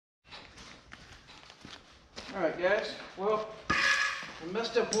Alright guys, well, I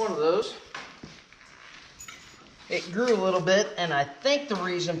messed up one of those. It grew a little bit, and I think the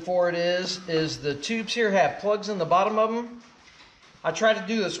reason for it is the tubes here have plugs in the bottom of them. I tried to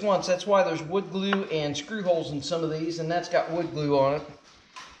do this once, that's why there's wood glue and screw holes in some of these, and that's got wood glue on it.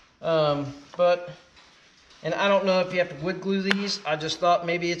 And I don't know if you have to wood glue these. I just thought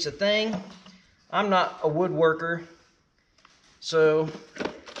maybe it's a thing. I'm not a woodworker, so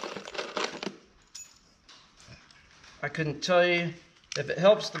I couldn't tell you if it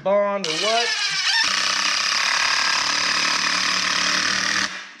helps the bond or what.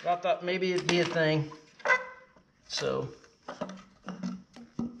 But I thought maybe it'd be a thing. So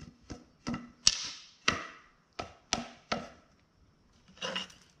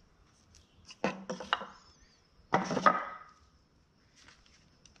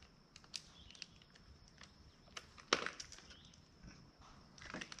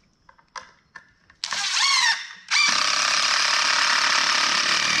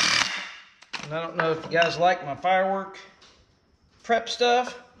I don't know if you guys like my firework prep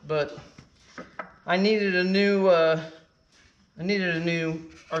stuff, but I needed a new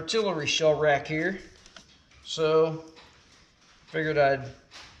artillery shell rack here, so figured I'd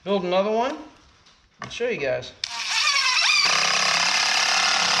build another one and show you guys.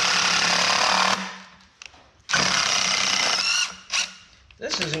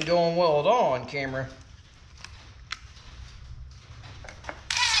 This isn't going well at all on camera.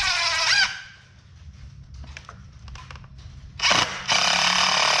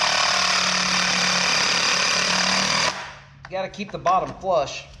 Got to keep the bottom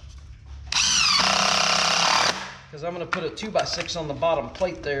flush, because I'm going to put a 2x6 on the bottom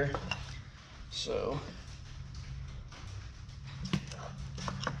plate there. So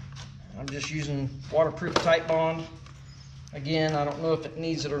I'm just using waterproof tight bond. Again, I don't know if it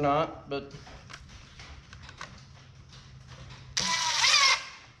needs it or not, but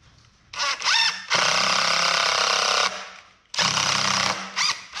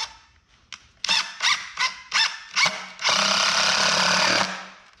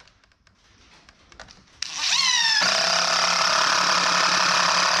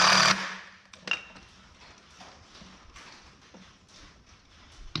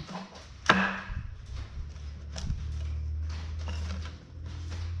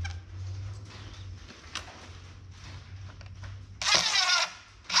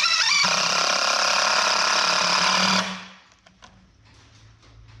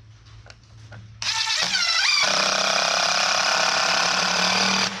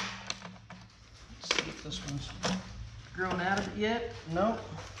grown out of it yet? Nope.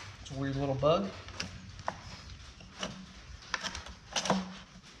 It's a weird little bug.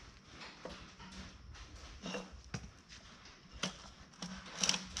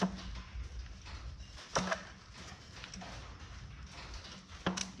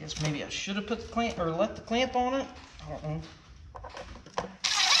 Guess maybe I should have put the clamp or left the clamp on it. I don't know.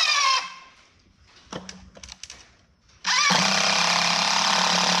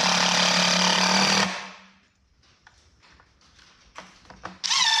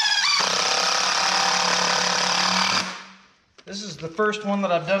 This is the first one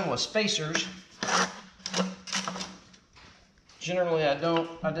that I've done with spacers. Generally,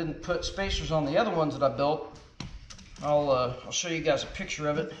 I didn't put spacers on the other ones that I built. I'll show you guys a picture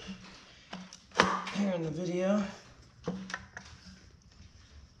of it here in the video.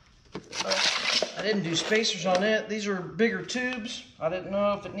 But I didn't do spacers on it. These are bigger tubes. I didn't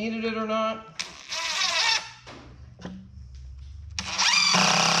know if it needed it or not.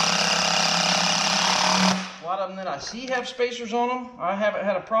 A lot of them that I see have spacers on them. I haven't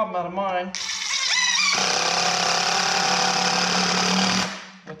had a problem out of mine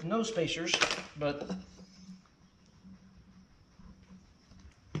with no spacers, but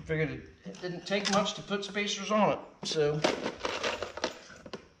figured it didn't take much to put spacers on it. So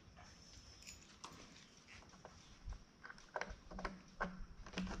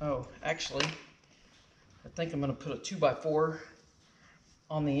oh, actually, I think I'm going to put a 2x4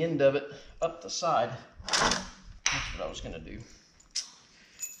 on the end of it up the side. That's what I was going to do.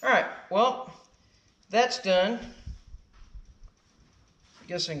 Alright, well, that's done. I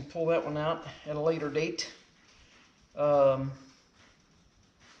guess I can pull that one out at a later date. I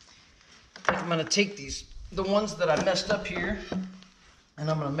think I'm going to take the ones that I messed up here, and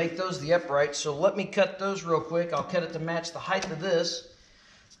I'm going to make those the uprights. So let me cut those real quick. I'll cut it to match the height of this,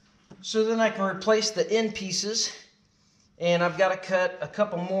 so then I can replace the end pieces. And I've got to cut a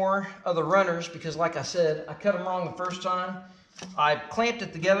couple more of the runners, because like I said, I cut them wrong the first time. I clamped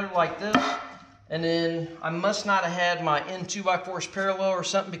it together like this, And then I must not have had my end 2x4s parallel or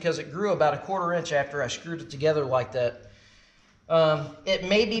something, because it grew about 1/4 inch after I screwed it together like that. It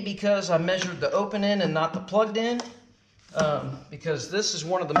may be because I measured the open end and not the plugged in, because this is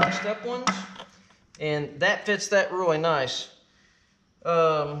one of the messed up ones, and that fits that really nice.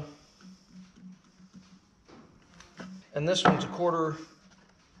 And this one's 1/4,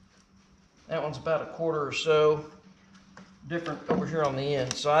 that one's about 1/4 or so different over here on the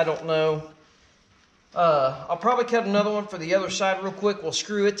end, so I don't know. I'll probably cut another one for the other side real quick. We'll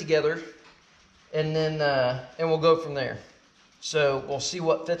screw it together, and then and we'll go from there. So we'll see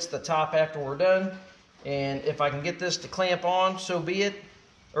what fits the top after we're done, and if I can get this to clamp on, so be it,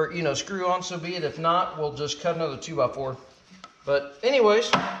 or screw on, so be it. If not, we'll just cut another 2x4. But anyways,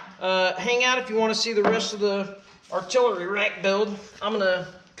 hang out if you want to see the rest of the artillery rack build. I'm gonna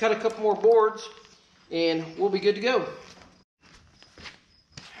cut a couple more boards, and we'll be good to go.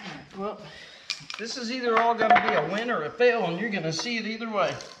 Well, this is either all going to be a win or a fail, and you're going to see it either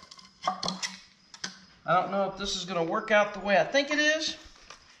way. I don't know if this is going to work out the way I think it is.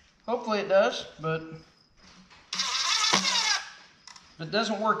 Hopefully it does, but if it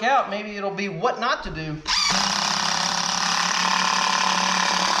doesn't work out, maybe it'll be what not to do.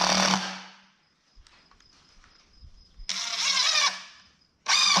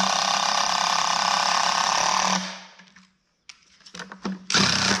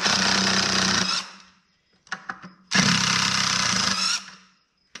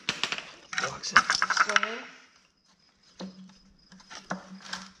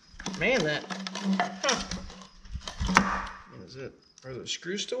 Man, that, is it, are the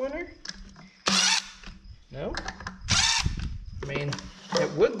screws still in there? No? I mean,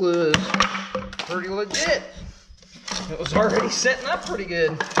 that wood glue is pretty legit. It was already setting up pretty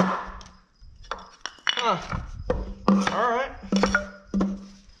good. Huh. Alright.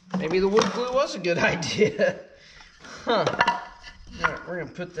 Maybe the wood glue was a good idea. Huh. Alright, we're going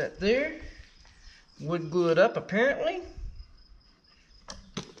to put that there. Wood glue it up, apparently.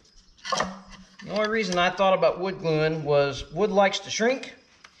 The only reason I thought about wood gluing was wood likes to shrink.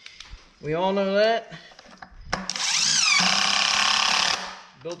 We all know that.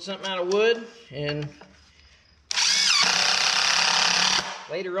 Build something out of wood, and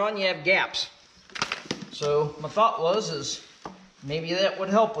later on you have gaps. So my thought was maybe that would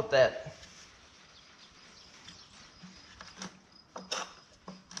help with that.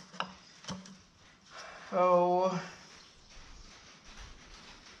 Oh.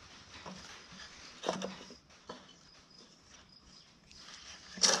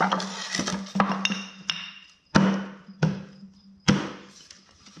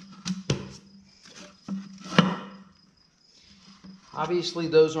 Obviously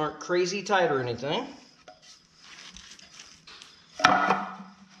those aren't crazy tight or anything.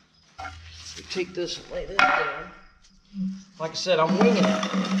 We take this and lay this down. Like I said, I'm winging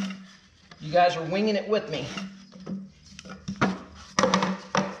it. You guys are winging it with me.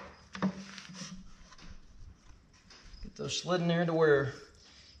 Get those slid in there to where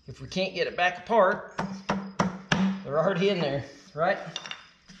if we can't get it back apart, they're already in there, right?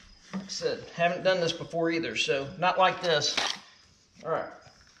 Like I said, haven't done this before either, so not like this. All right.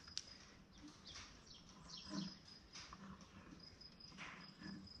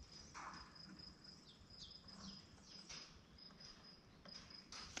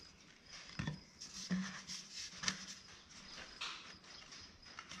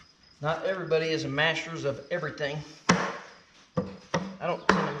 Not everybody is a masters of everything. I don't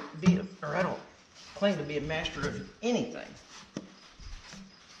tend to be, I don't claim to be a master of anything.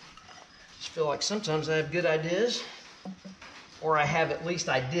 Just feel like sometimes I have good ideas, or I have at least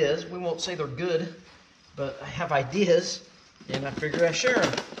ideas. We won't say they're good, but I have ideas, and I figure I share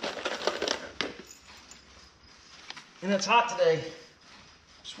them. And it's hot today.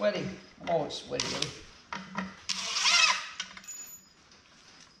 Sweaty. I'm always sweaty though.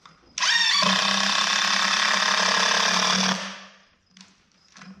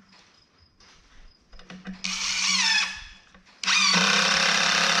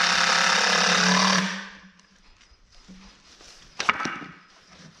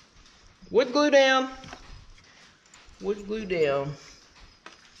 Wood glue down. Wood glue down.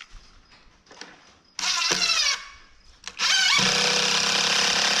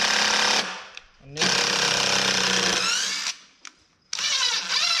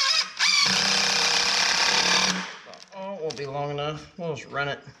 Oh, it won't be long enough. We'll just run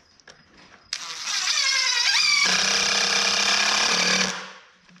it.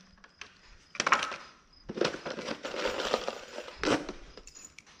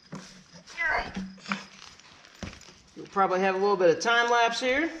 Probably have a little bit of time lapse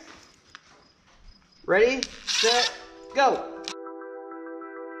here. Ready, set, go.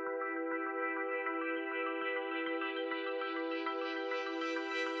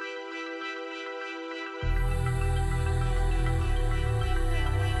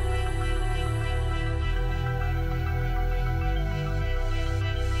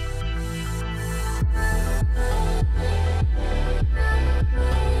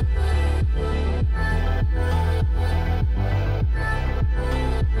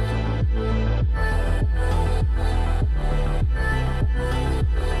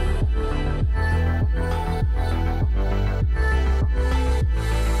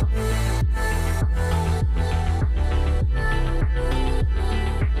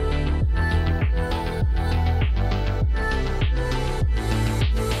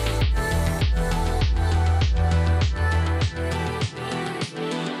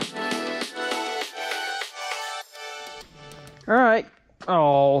 All right.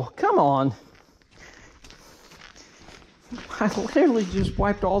 Oh, come on. I literally just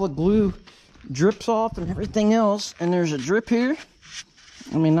wiped all the glue drips off and everything else, and there's a drip here.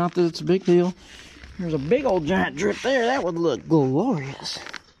 I mean, not that it's a big deal. There's a big old giant drip there. That would look glorious.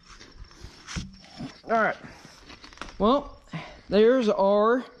 All right. Well, there's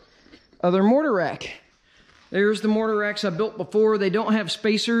our other mortar rack. There's the mortar racks I built before. They don't have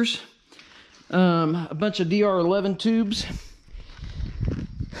spacers. A bunch of DR11 tubes.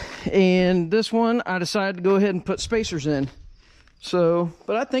 And this one, I decided to go ahead and put spacers in. So,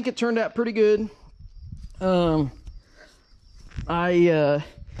 but I think it turned out pretty good. I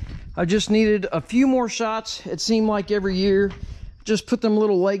just needed a few more shots. It seemed like every year, just put them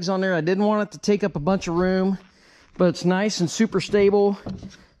little legs on there. I didn't want it to take up a bunch of room, but it's nice and super stable.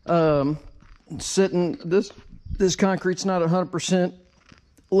 Sitting, this concrete's not 100%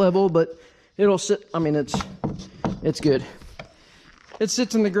 level, but it'll sit. I mean, it's good. It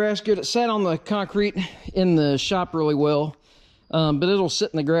sits in the grass good. It sat on the concrete in the shop really well, but it'll sit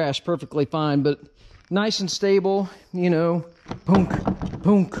in the grass perfectly fine. But nice and stable, you know, punk,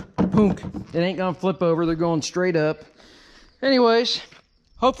 punk, punk. It ain't gonna flip over. They're going straight up. Anyways,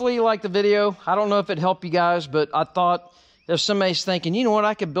 hopefully you liked the video. I don't know if it helped you guys, but I thought if somebody's thinking, you know what,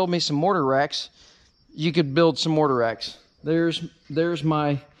 I could build me some mortar racks, you could build some mortar racks. There's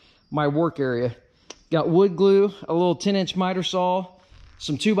my work area. Got wood glue, a little 10-inch miter saw,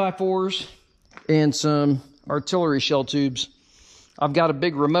 some 2x4s, and some artillery shell tubes. I've got a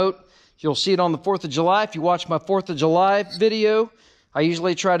big remote. You'll see it on the 4th of July. If you watch my 4th of July video, I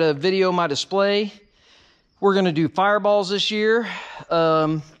usually try to video my display. We're gonna do fireballs this year.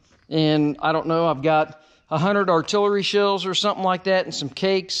 And I don't know, I've got 100 artillery shells or something like that, and some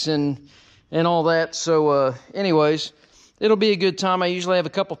cakes and all that. So anyways, it'll be a good time. I usually have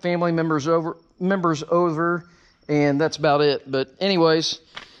a couple family members over, and that's about it. But anyways,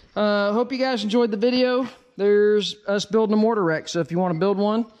 hope you guys enjoyed the video. There's us building a mortar rack, so if you want to build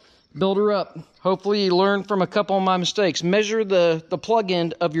one, build her up. Hopefully you learn from a couple of my mistakes. Measure the plug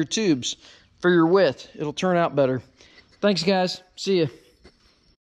end of your tubes for your width. It'll turn out better. Thanks guys, see ya.